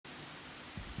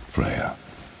Freya,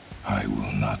 I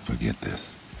will not forget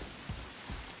this.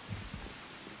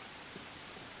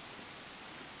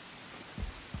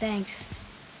 Thanks.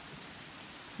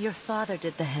 Your father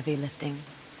did the heavy lifting.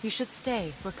 You should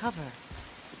stay, recover.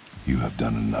 You have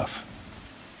done enough.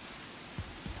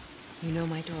 You know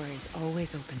my door is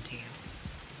always open to you.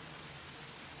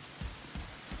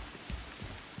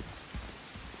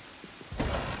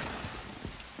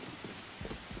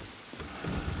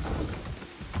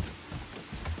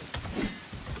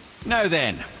 Now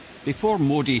then, before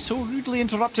Modi so rudely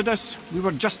interrupted us, we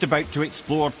were just about to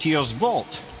explore Tyr's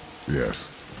vault. Yes,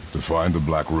 to find the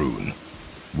Black Rune.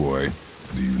 Boy,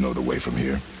 do you know the way from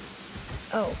here?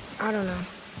 Oh, I don't know.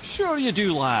 Sure you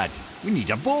do, lad. We need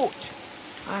a boat.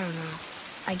 I don't know.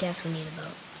 I guess we need a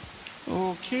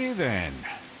boat. Okay then.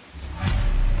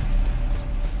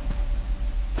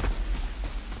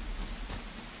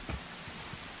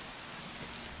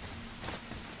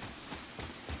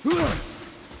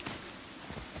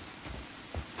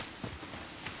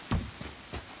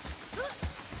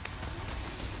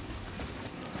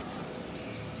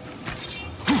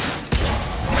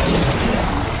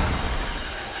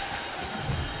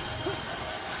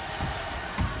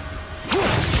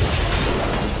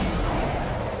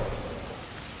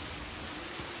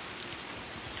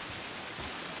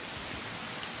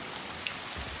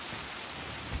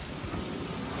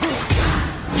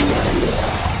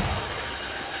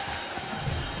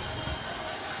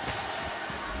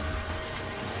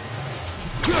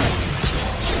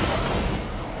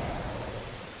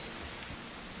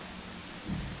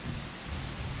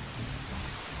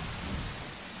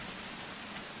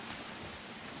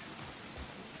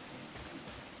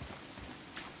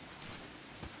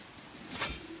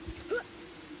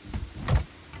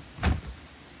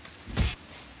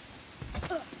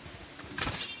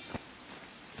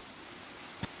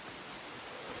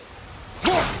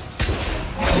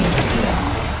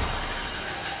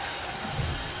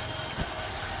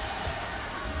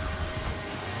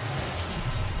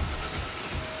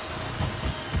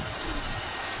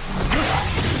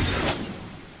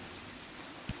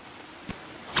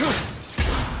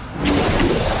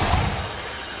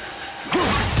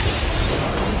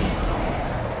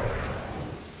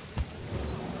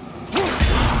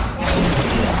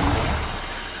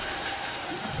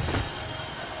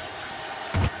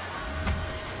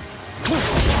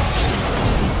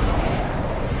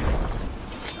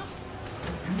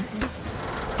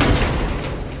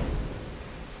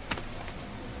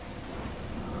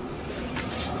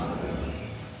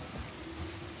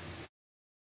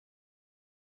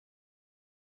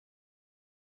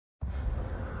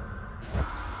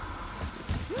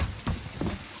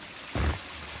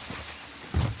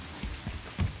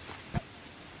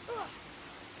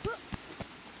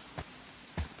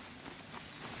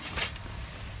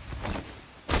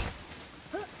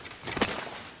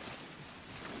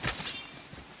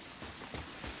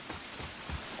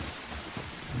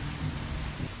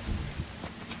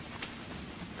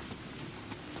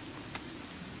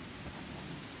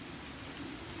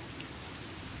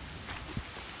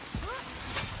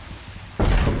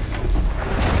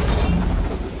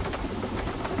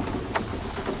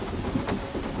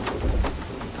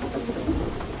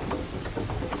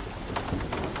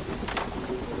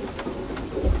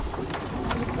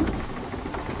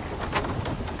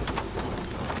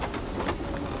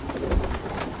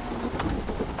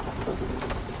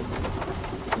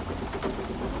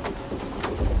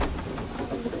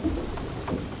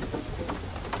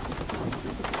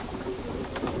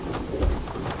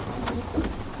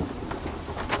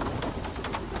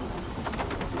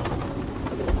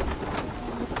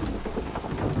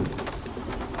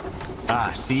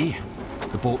 Ah, see?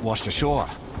 The boat washed ashore.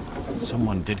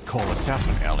 Someone did call a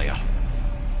serpent earlier.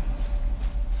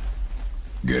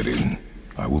 Get in.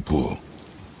 I will pull.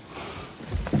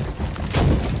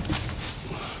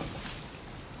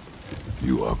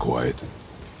 You are quiet.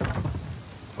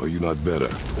 Are you not better?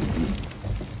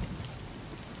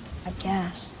 I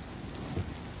guess.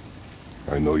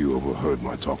 I know you overheard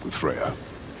my talk with Freya.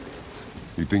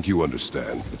 You think you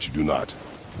understand, but you do not.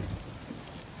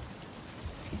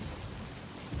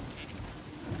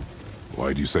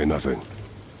 Why do you say nothing?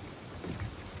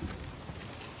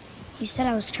 You said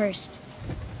I was cursed.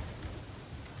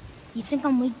 You think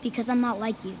I'm weak because I'm not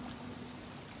like you.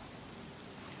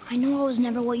 I know I was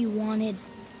never what you wanted.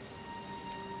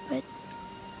 But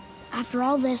after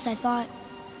all this, I thought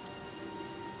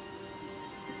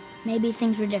maybe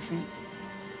things were different.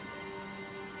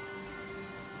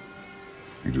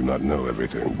 You do not know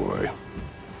everything, boy.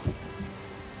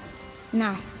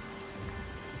 No.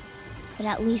 But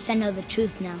at least I know the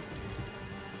truth now.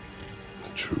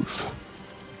 Truth.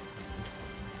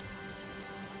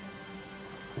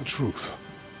 The truth.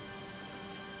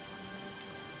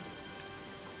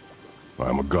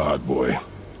 I'm a god, boy.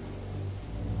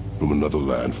 From another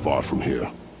land far from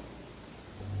here.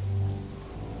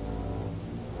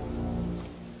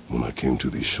 When I came to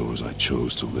these shores, I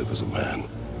chose to live as a man.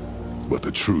 But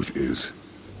the truth is,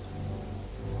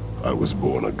 I was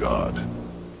born a god.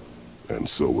 And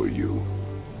so were you.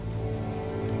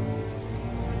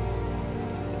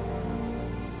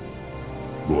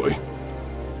 Boy,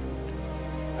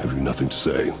 have you nothing to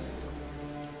say?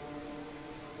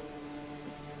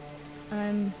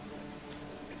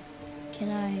 Can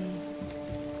I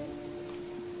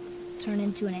turn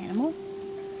into an animal?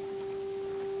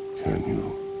 Can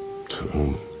you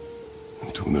turn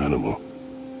into an animal?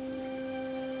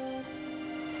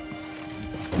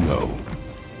 No.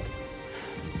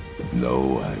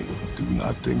 No, I do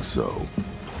not think so.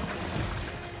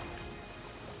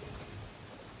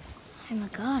 I'm a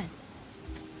god.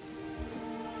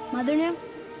 Mother knew?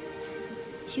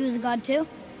 She was a god too?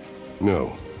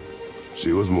 No.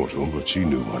 She was mortal, but she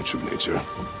knew my true nature.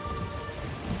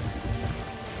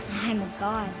 I'm a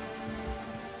god.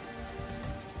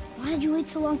 Why did you wait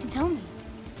so long to tell me?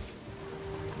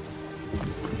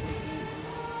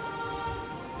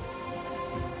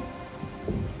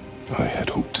 I had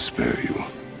hoped to spare you.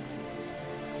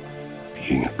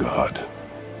 Being a god,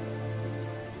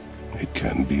 it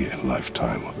can be a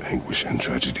lifetime of anguish and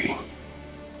tragedy.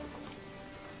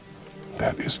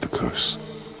 That is the curse.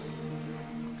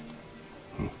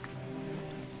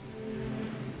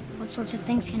 What sorts of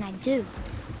things can I do?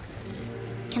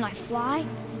 Can I fly?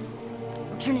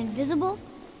 Or turn invisible?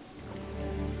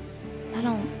 I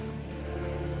don't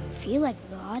feel like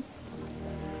a god.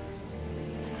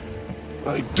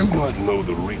 I do not know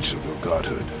the reach of your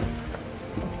godhood.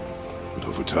 But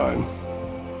over time,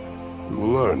 we will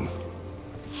learn.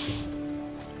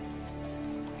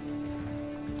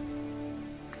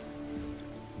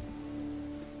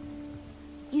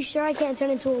 You sure I can't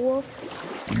turn into a wolf?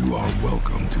 You are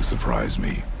welcome to surprise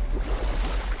me.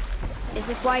 Is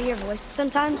this why I hear voices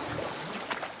sometimes?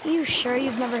 Are you sure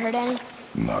you've never heard any?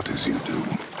 Not as you do.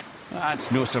 That's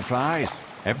no surprise.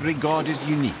 Every god is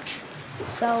unique.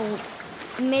 So,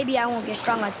 maybe I won't get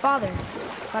strong like Father,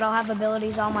 but I'll have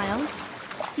abilities all my own?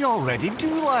 You already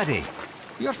do, laddie.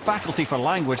 Your faculty for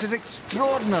language is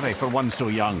extraordinary for one so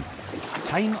young.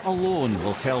 Time alone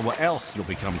will tell what else you'll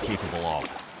become capable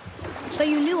of. So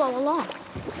you knew all along?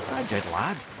 I did,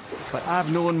 lad. But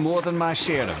I've known more than my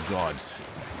share of gods.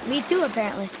 Me too,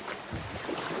 apparently.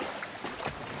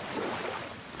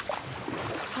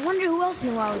 I wonder who else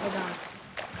knew I was a god.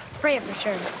 Freya for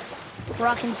sure.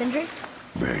 Brock and Sindri?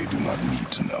 They do not need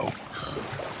to know.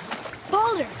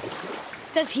 Baldur!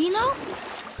 Does he know?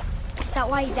 Is that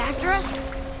why he's after us?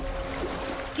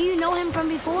 Do you know him from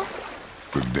before?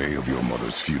 The day of your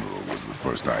mother's funeral was the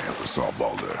first I ever saw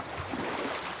Baldur.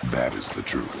 That is the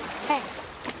truth. Hey,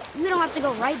 we don't have to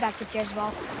go right back to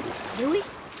Tearsval, do we?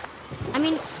 I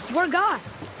mean, we're gods.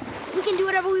 We can do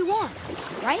whatever we want,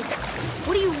 right?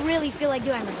 What do you really feel like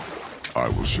doing right now? I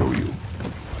will show you.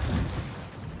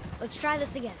 Let's try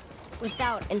this again,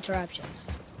 without interruptions.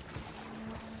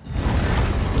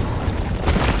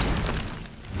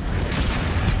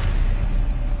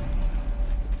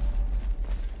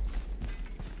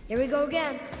 Here we go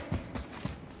again.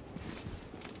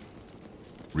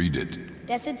 Read it.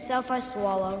 Death itself I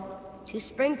swallow, to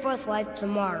spring forth life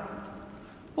tomorrow.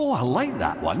 Oh, I like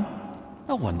that one.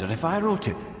 I wonder if I wrote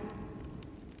it.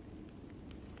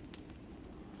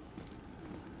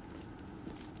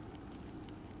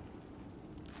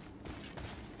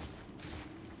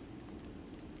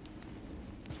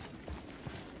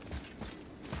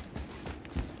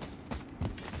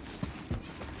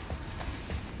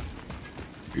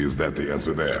 Is that the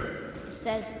answer there? It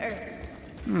says Earth.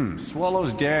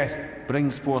 Swallows death,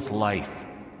 brings forth life.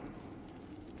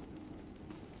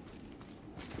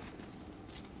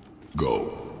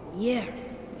 Go. Yeah.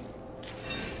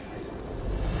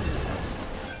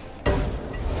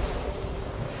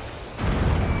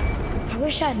 I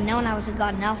wish I'd known I was a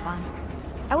god in Alfheim.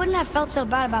 I wouldn't have felt so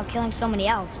bad about killing so many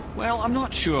elves. Well, I'm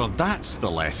not sure that's the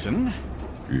lesson.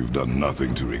 You've done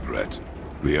nothing to regret.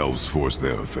 The elves forced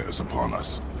their affairs upon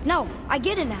us. No, I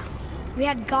get it now. We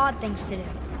had god things to do,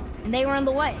 and they were in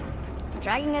the way,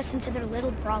 dragging us into their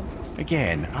little problems.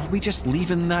 Again, are we just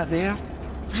leaving that there?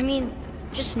 I mean,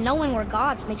 just knowing we're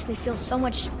gods makes me feel so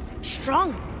much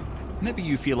stronger. Maybe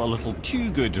you feel a little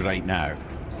too good right now.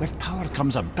 With power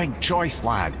comes a big choice,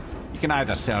 lad. You can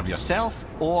either serve yourself,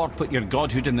 or put your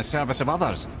godhood in the service of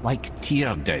others, like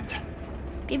Tyr did.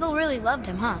 People really loved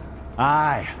him, huh?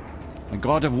 Aye. A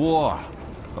god of war,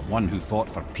 but one who fought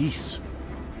for peace.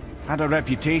 Had a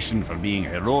reputation for being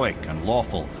heroic and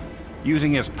lawful,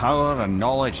 using his power and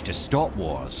knowledge to stop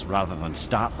wars rather than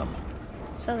start them.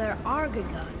 So there are good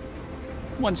gods.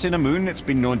 Once in a moon, it's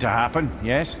been known to happen,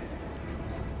 yes?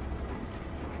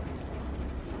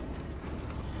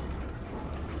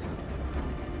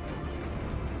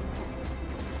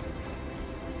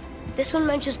 This one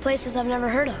mentions places I've never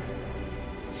heard of.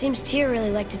 Seems Tyr really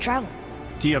liked to travel.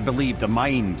 Tyr believed the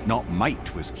mind, not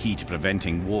might, was key to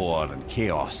preventing war and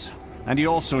chaos. And he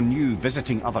also knew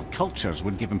visiting other cultures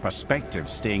would give him perspective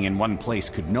staying in one place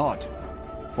could not.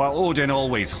 While Odin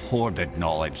always hoarded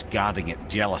knowledge, guarding it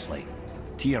jealously,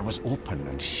 Tyr was open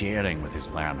and sharing with his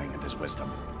learning and his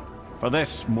wisdom. For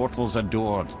this, mortals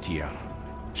adored Tyr,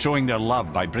 showing their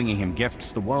love by bringing him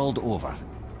gifts the world over.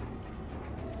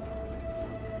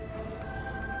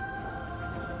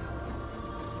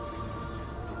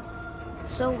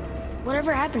 So,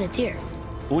 whatever happened to Tyr?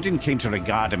 Odin came to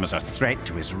regard him as a threat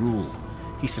to his rule.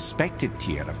 He suspected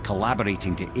Tyr of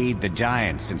collaborating to aid the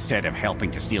Giants instead of helping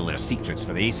to steal their secrets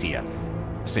for the Aesir.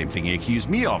 Same thing he accused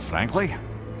me of, frankly.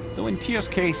 Though in Tyr's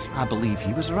case, I believe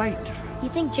he was right. You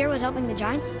think Tyr was helping the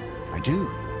Giants? I do.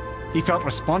 He felt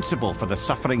responsible for the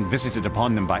suffering visited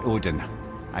upon them by Odin.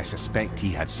 I suspect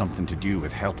he had something to do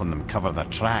with helping them cover their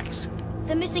tracks.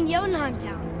 The missing Jotunheim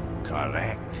town.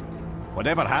 Correct.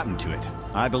 Whatever happened to it,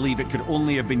 I believe it could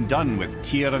only have been done with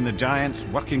Tyr and the Giants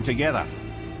working together.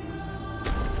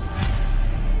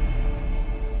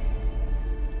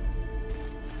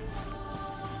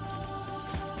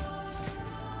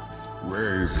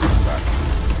 Where is this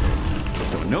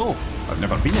battle? Don't know. I've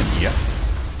never been in here.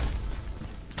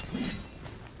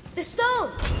 The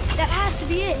stone! That has to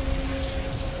be it!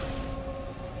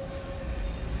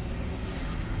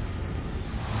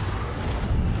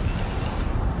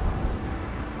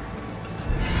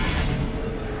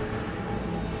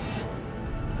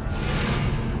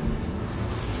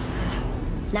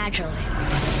 Naturally.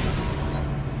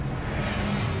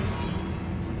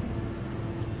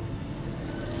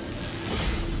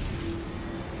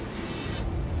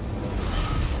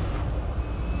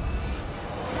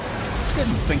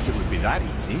 Didn't think it would be that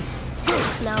easy.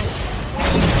 No.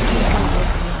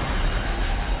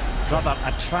 It's rather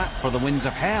a trap for the winds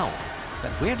of hell.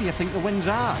 But where do you think the winds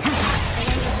are?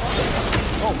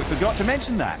 Oh, we forgot to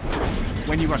mention that.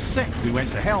 When you were sick, we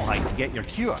went to Helheim to get your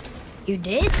cure. You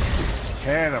did?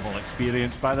 Terrible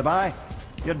experience, by the by.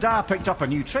 Your dad picked up a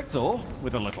new trick, though,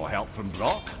 with a little help from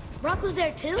Brock. Brock was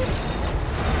there too?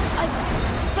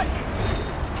 But...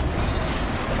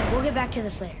 We'll get back to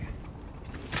this later.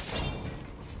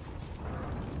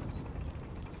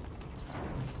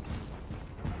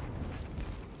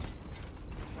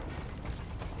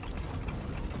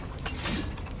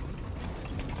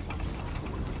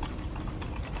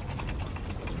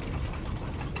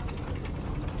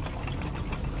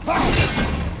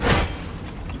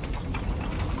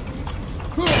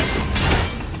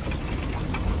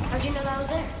 How'd you know that was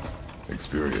there?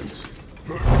 Experience.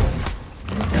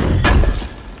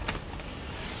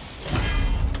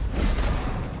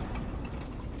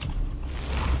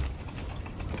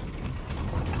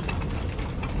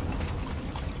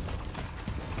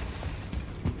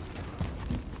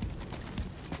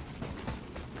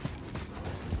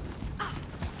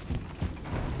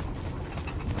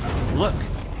 Look,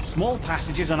 small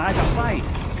passages on either side.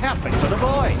 Perfect for the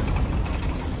boy.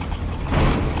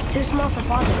 It's too small for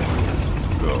father.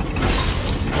 No.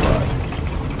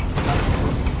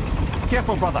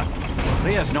 Careful, brother.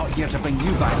 Rhea's not here to bring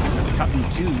you back from cutting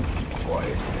too.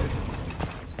 Quiet.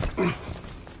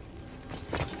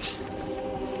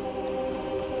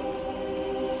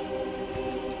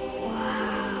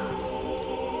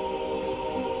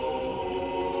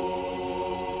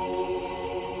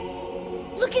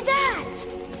 Look at that!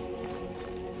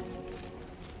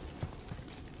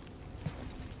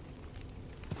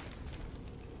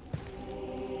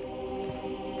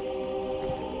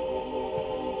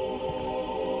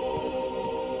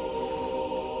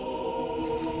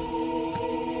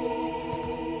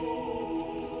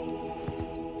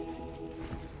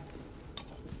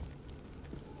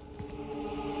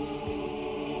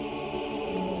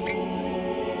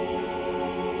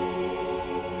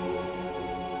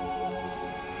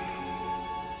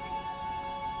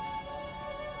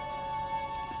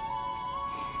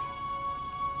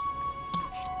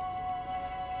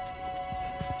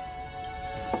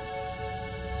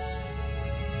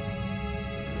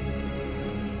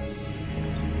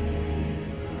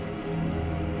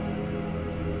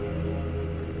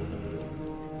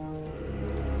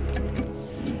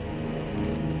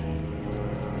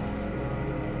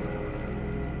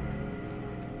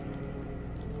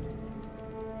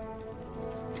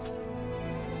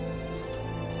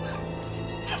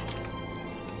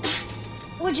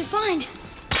 What'd you find?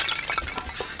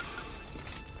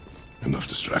 Enough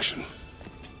distraction.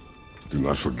 Do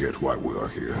not forget why we are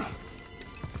here.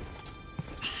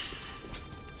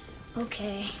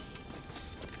 Okay.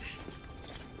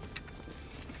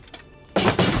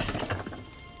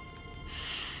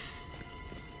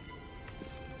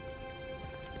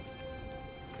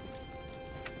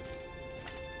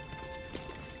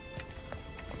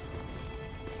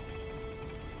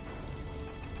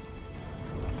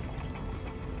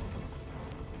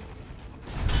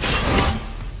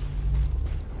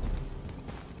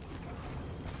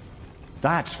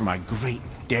 That's from a great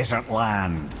desert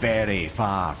land very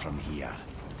far from here.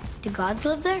 Do gods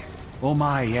live there? Oh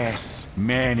my, yes.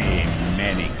 Many,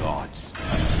 many gods.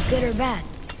 Good or bad?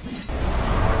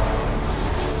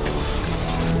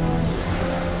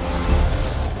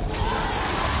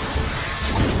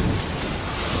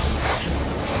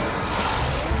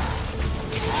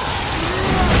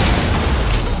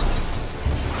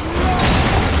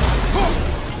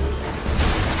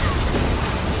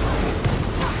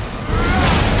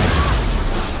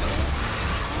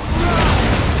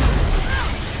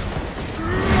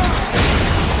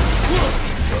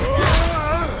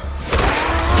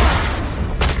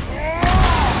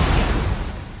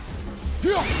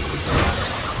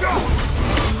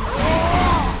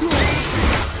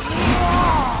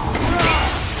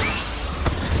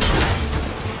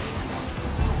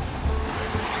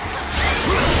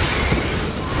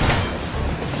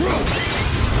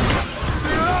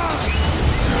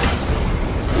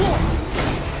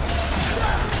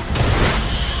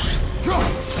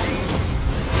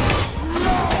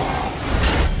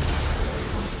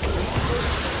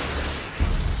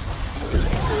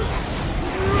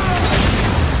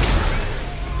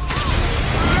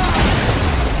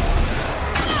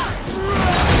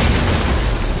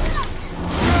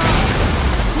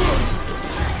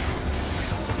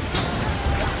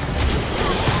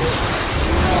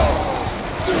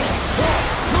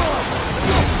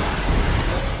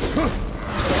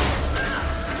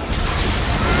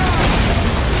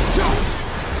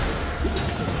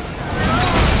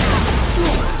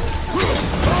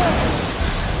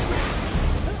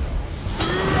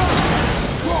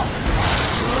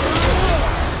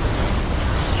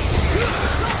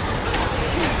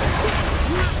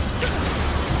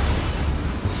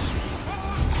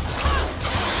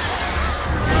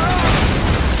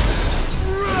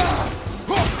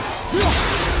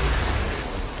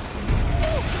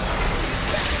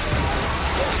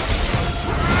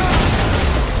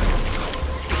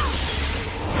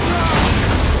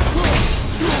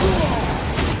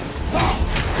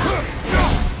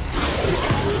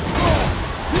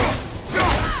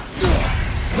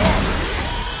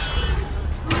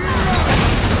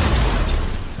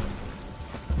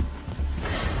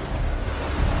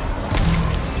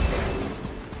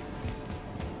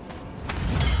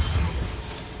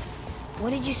 What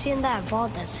did you see in that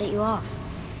vault that set you off?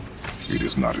 It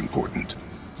is not important.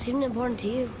 Seemed important to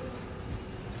you.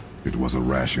 It was a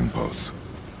rash impulse.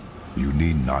 You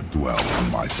need not dwell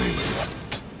on my failings.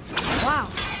 Wow,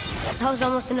 that was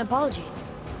almost an apology.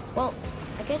 Well,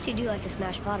 I guess you do like to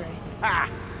smash pottery. Ah!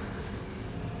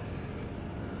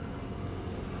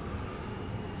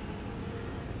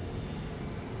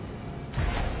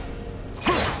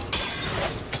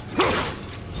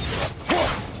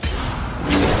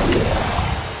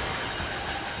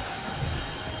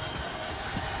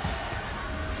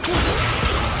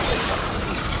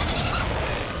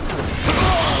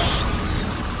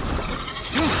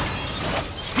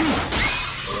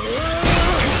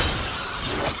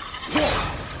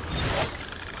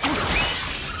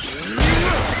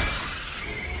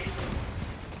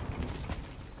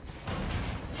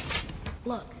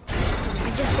 Look,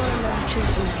 I just want to know the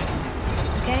truth from you,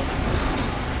 okay?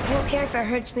 I don't care if it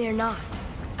hurts me or not.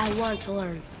 I want to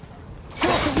learn. Just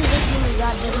because you think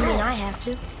God doesn't mean I have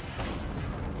to.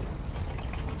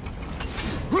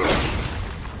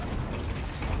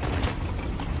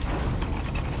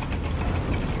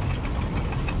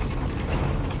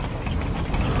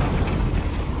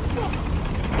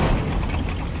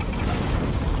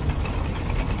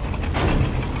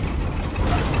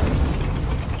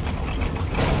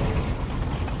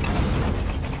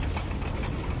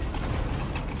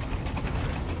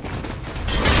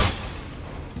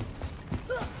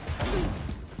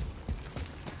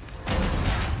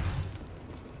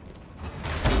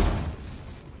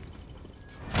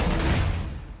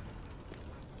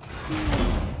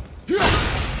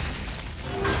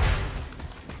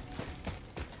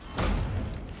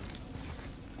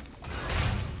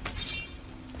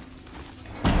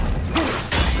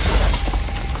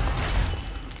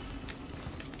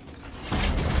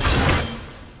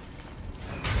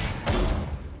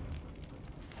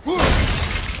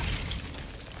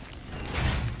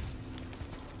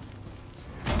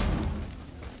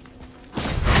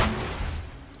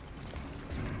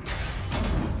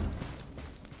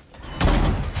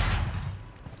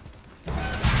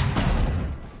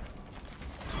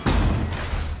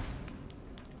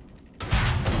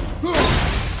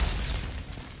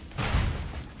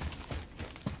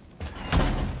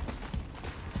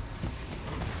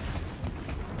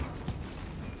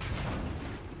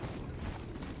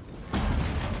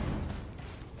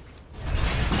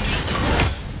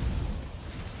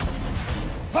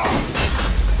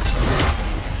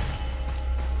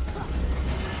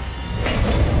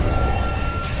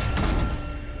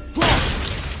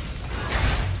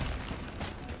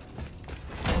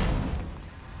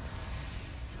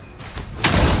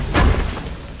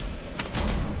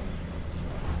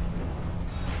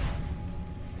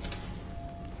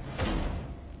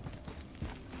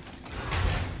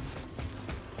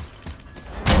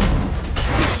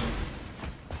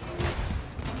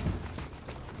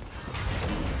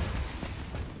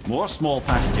 More small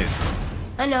passages.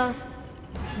 I know.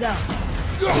 Go.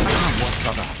 What,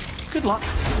 brother? Good luck.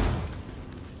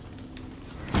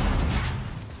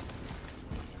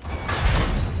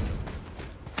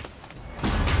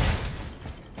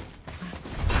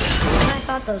 I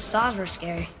thought those saws were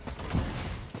scary.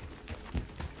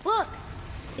 Look!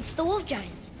 It's the wolf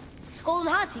giants. Skull and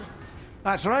Hati.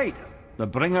 That's right. The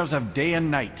bringers of day and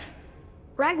night.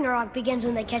 Ragnarok begins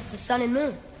when they catch the sun and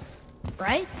moon.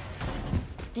 Right?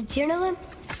 Did Tyr know them?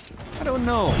 I don't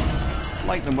know.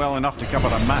 Like them well enough to cover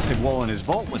a massive wall in his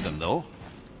vault with them, though.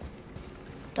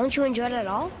 Don't you enjoy it at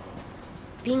all?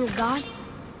 Being a god?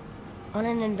 On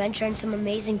an adventure in some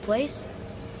amazing place?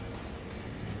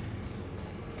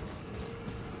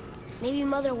 Maybe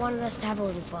Mother wanted us to have a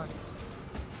little fun.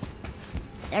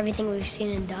 Everything we've seen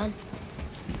and done.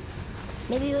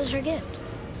 Maybe it was her gift.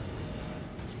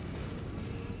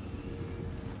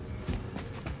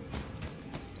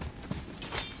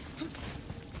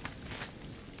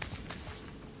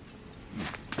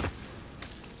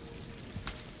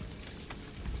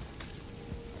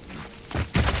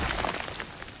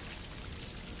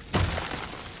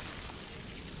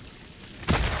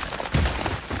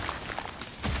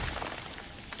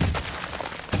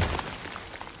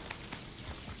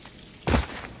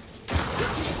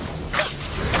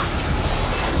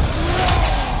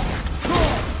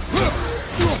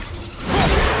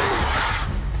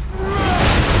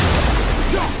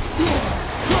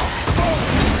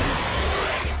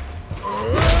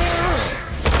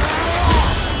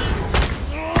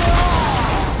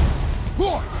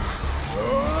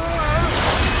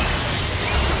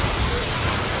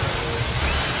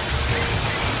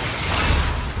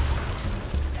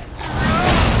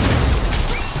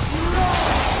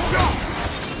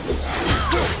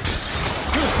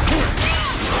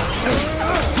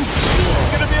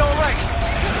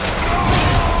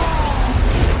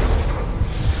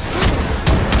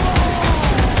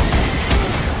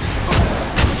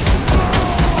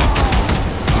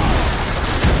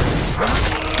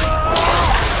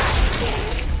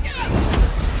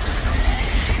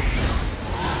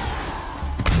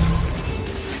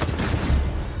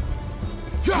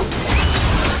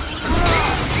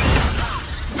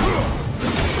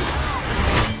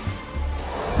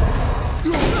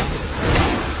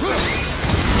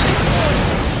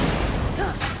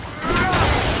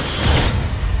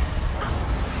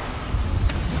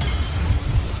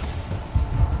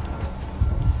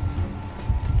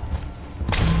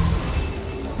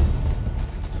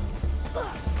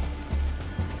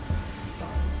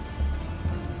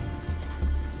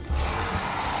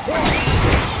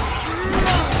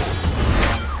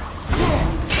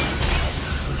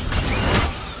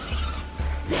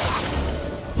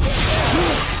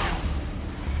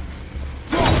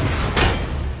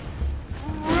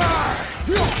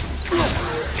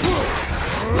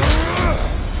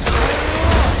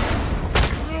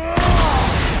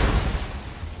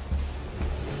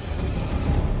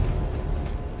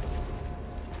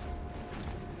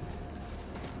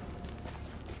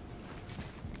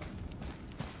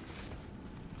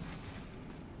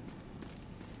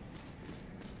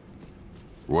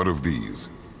 What of these?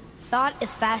 Thought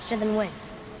is faster than wind.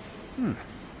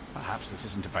 Perhaps this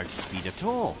isn't about speed at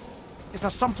all. Is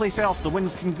there someplace else the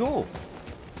winds can go?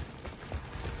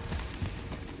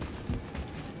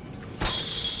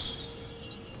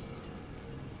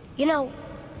 You know,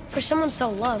 for someone so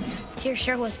loved, Tyr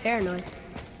sure was paranoid.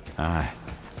 Aye.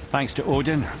 Thanks to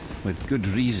Odin, with good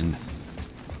reason.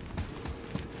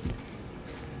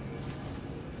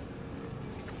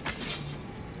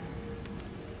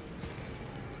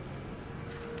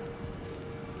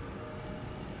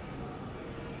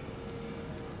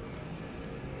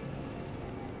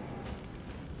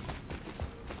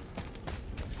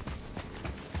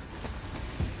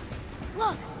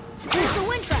 Look! There's the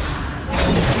wind trap!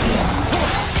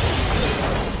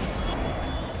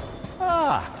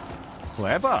 Ah!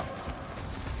 Clever.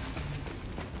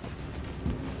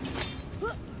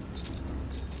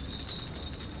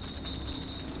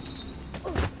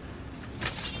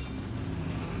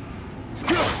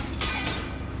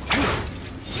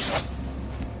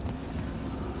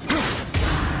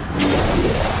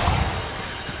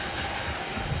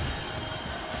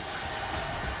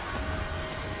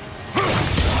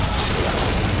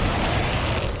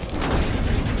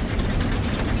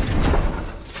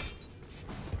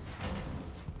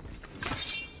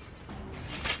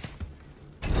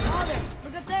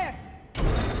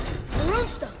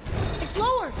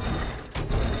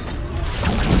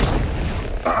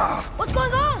 What's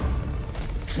going on?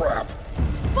 Trap!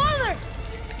 Father!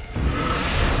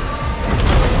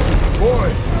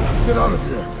 Boy, get out of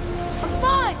here! I'm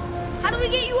fine!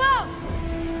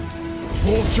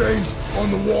 Pull chains on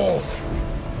the wall.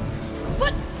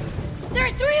 But there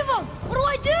are 3 of them! What do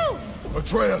I do?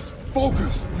 Atreus,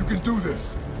 focus! You can do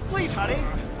this! Please hurry.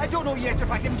 I don't know yet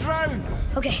if I can drown.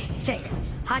 Okay, think.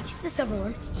 Hati's the silver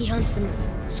one, he hunts the moon.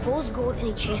 Skull's gold and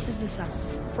he chases the sun.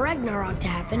 For Ragnarok to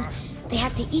happen, they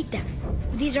have to eat them.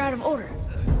 These are out of order.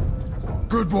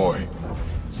 Good boy.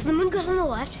 So the moon goes on the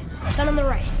left, sun on the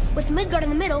right. With Midgard in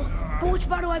the middle, but which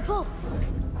bar do I pull?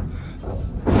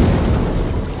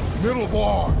 Middle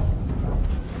bar.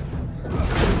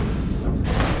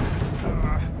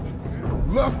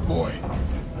 Left, boy.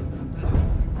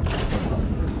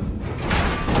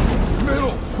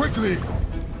 Middle, quickly.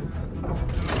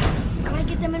 Gotta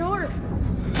get them in order.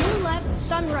 Moon left,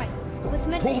 sun right. With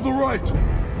Midgard. Pull the right.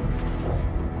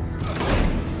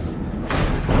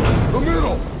 The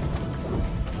middle.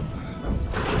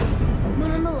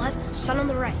 Moon on the left, sun on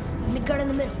the right. Midgard in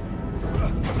the middle.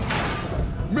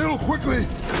 Middle, quickly.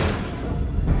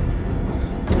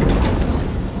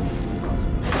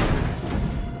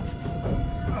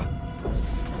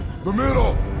 The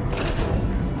middle.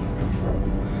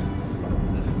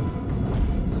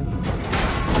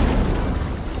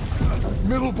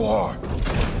 Middle bar.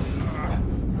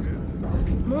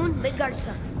 Moon, Midgard,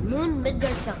 sun. Moon,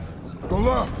 Midgard, sun. The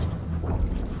left.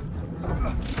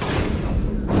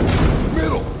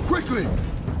 Middle, quickly.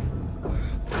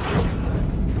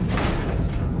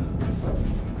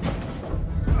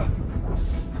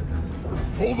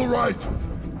 Pull the right.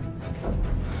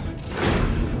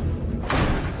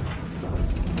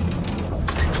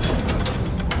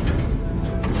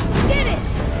 Get it!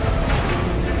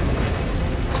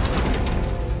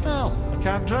 Well, I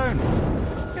can't drown.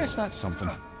 Guess that's something.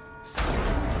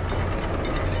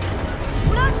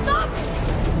 We're not stopping!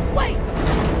 Wait!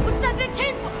 What's that big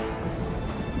chain for?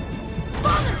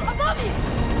 Father, above you!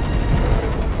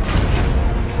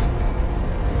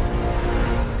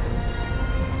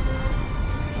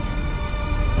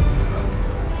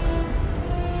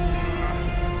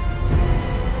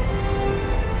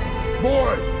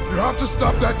 Boy, you have to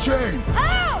stop that chain.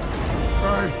 How?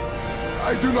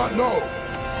 I do not know.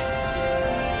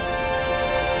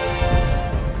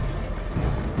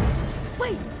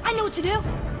 Wait, I know what to do.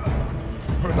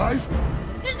 Her knife?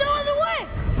 There's no other way!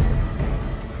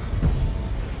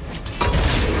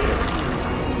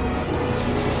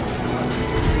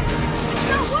 It's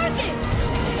not working!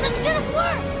 That should have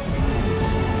worked!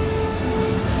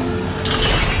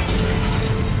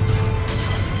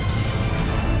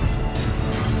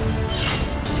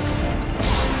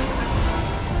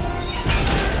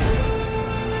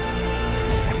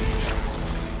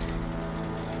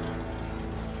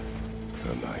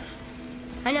 Her knife.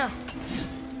 I know.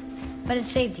 But it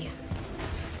saved you.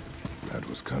 That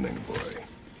was cunning, boy.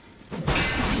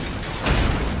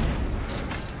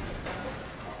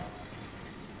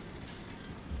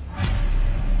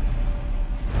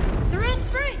 The ring's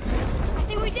free! I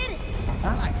think we did it!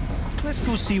 Aye. Let's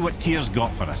go see what Tyr's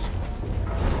got for us.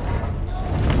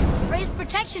 Raised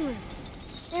protection ring.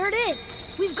 There it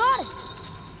is. We've got it.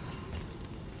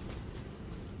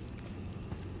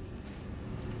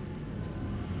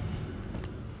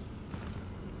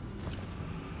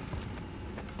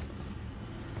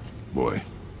 Boy.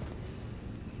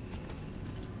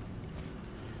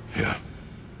 Here.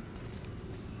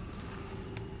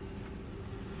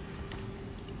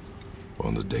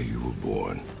 On the day you were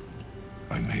born,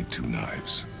 I made 2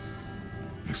 knives,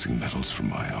 mixing metals from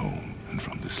my home and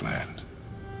from this land.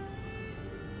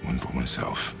 One for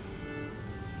myself,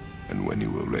 and when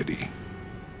you were ready,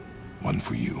 one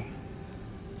for you.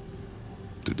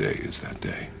 Today is that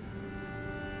day.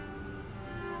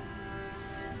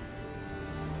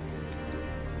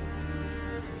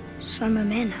 So I'm a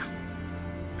man now.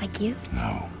 Like you?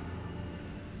 No.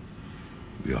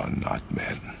 We are not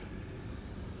men.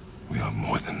 We are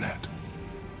more than that.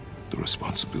 The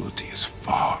responsibility is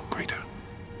far greater.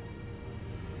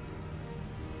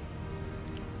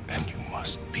 And you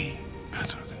must be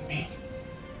better than me.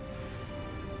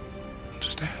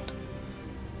 Understand?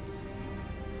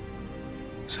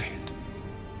 Say it.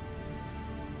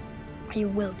 Or you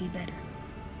will be better.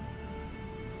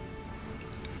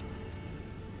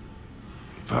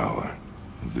 The power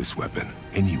of this weapon,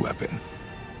 any weapon,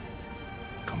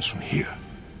 comes from here.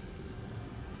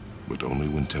 But only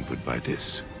when tempered by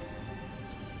this.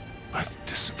 By the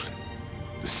discipline,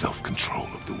 the self-control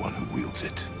of the one who wields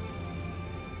it.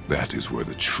 That is where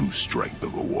the true strength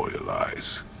of a warrior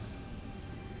lies.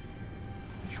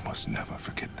 You must never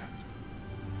forget that.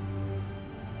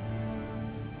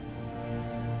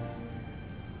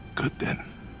 Good then.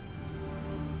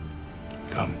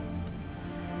 Come.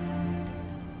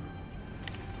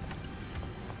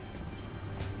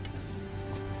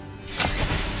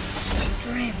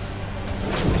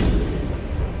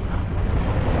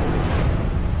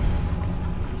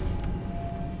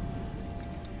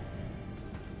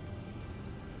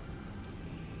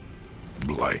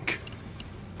 like.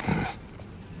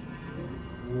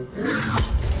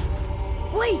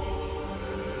 Wait!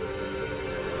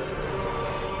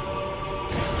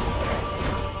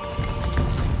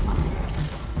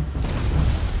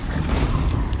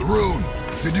 The rune!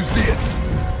 Did you see it?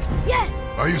 Yes!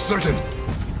 Are you certain?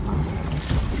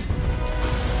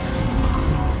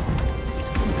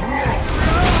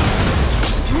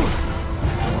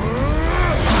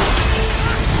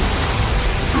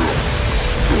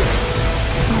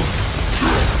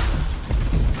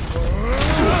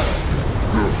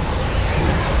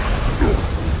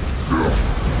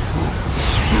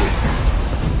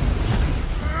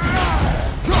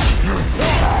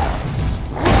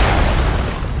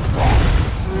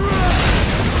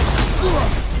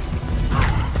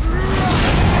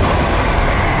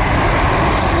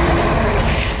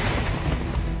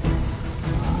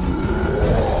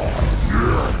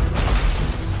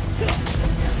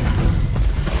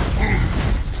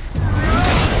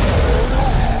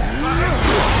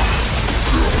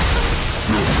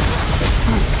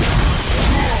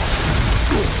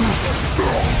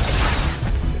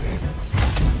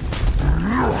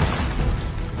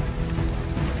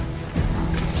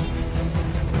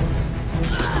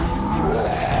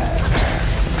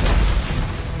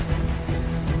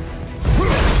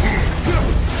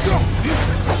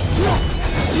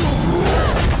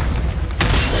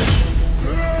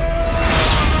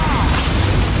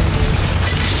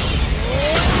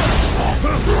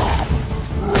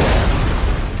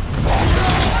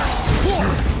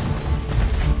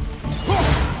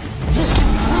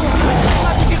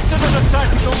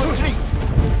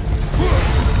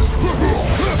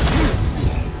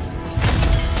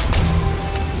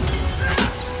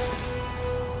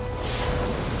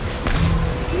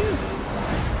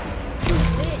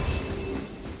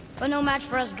 But no match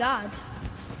for us gods.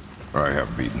 I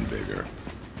have beaten bigger.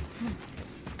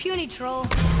 Puny troll.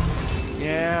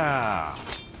 Yeah.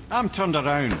 I'm turned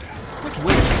around. Which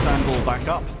way is the sand bowl back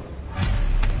up?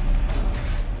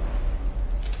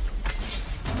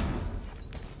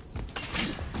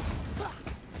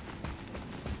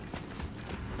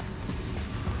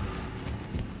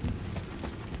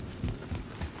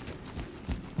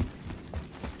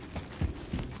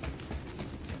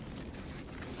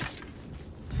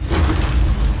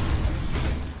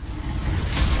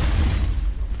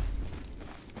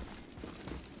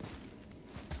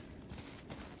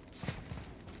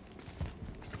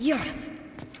 Yeah.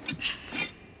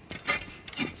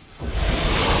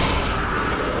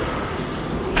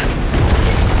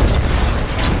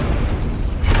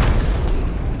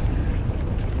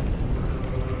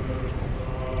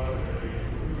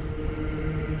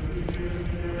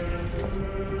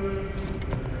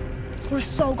 We're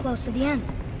so close to the end.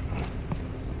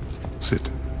 Sit.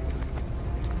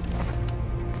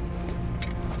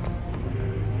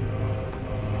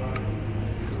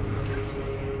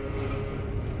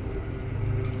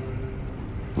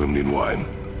 Limnian wine.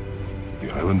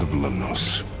 The island of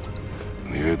Lemnos.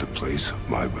 Near the place of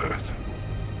my birth.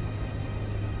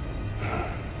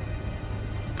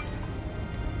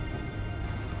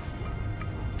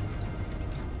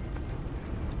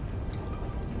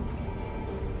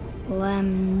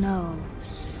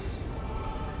 Lemnos.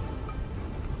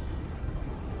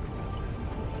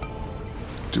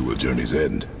 To a journey's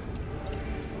end.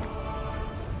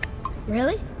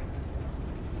 Really?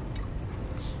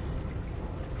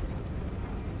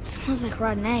 Smells like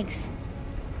rotten eggs.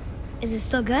 Is it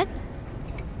still good?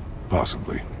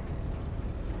 Possibly.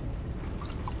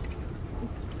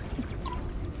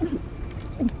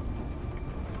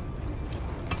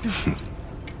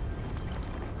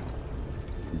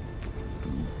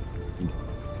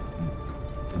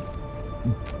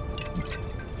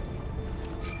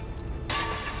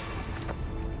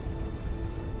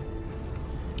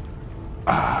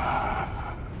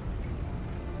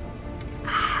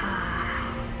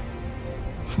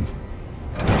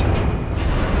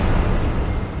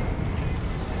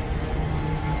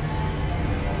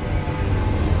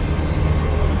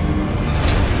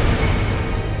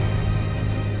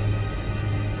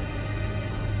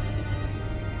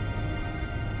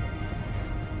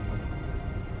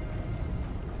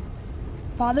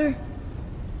 Father,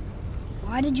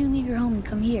 why did you leave your home and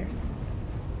come here?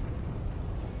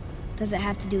 Does it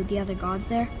have to do with the other gods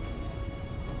there?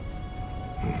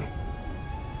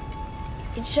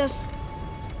 It's just,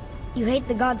 you hate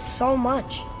the gods so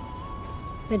much.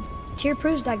 But Tyr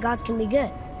proves that gods can be good.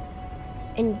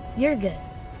 And you're good.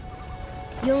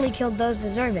 You only killed those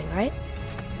deserving, right?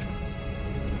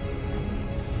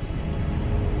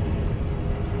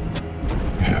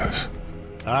 Yes.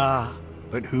 Ah,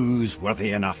 but who's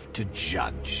worthy enough to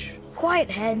judge?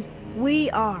 quiet, Head. We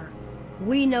are.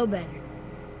 We know better.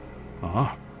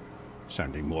 Uh-huh.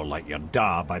 Sounding more like your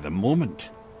da by the moment.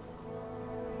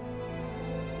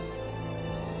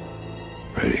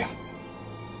 Ready?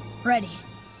 Ready.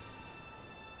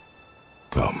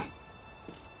 Come.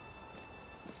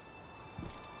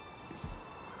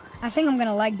 I think I'm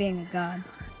gonna like being a god.